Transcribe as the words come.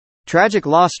Tragic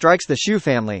loss strikes the Xu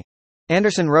family.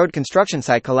 Anderson Road construction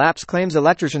site collapse claims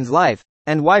electrician's life,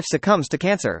 and wife succumbs to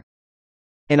cancer.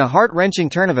 In a heart-wrenching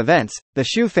turn of events, the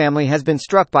Xu family has been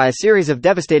struck by a series of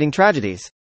devastating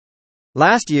tragedies.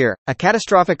 Last year, a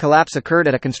catastrophic collapse occurred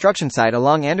at a construction site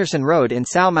along Anderson Road in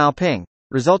Sao Mau Ping,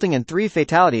 resulting in 3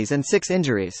 fatalities and 6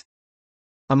 injuries.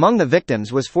 Among the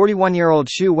victims was 41-year-old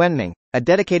Xu Wenming, a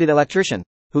dedicated electrician,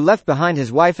 who left behind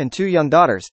his wife and 2 young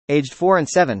daughters, aged 4 and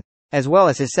 7, as well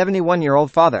as his 71-year-old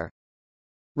father.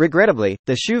 Regrettably,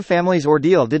 the Xu family's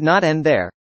ordeal did not end there.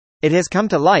 It has come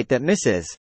to light that Mrs.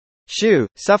 Xu,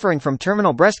 suffering from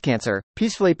terminal breast cancer,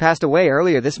 peacefully passed away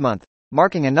earlier this month,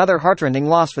 marking another heartrending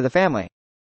loss for the family.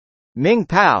 Ming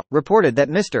Pao reported that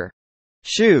Mr.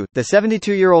 Xu, the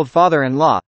 72-year-old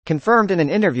father-in-law, confirmed in an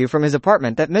interview from his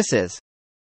apartment that Mrs.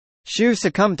 Xu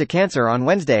succumbed to cancer on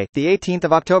Wednesday, the 18th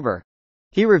of October.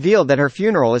 He revealed that her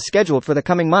funeral is scheduled for the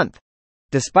coming month.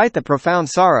 Despite the profound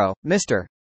sorrow, Mr.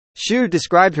 Xu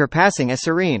described her passing as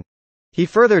serene. He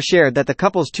further shared that the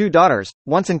couple's 2 daughters,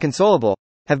 once inconsolable,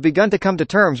 have begun to come to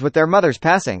terms with their mother's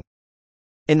passing.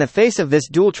 In the face of this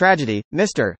dual tragedy,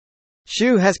 Mr.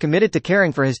 Xu has committed to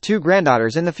caring for his 2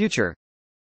 granddaughters in the future.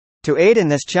 To aid in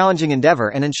this challenging endeavor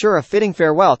and ensure a fitting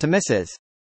farewell to Mrs.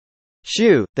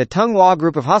 Xu, the Tung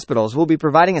group of hospitals will be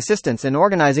providing assistance in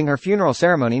organizing her funeral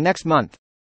ceremony next month.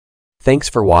 Thanks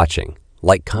for watching.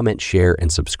 Like, comment, share,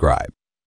 and subscribe.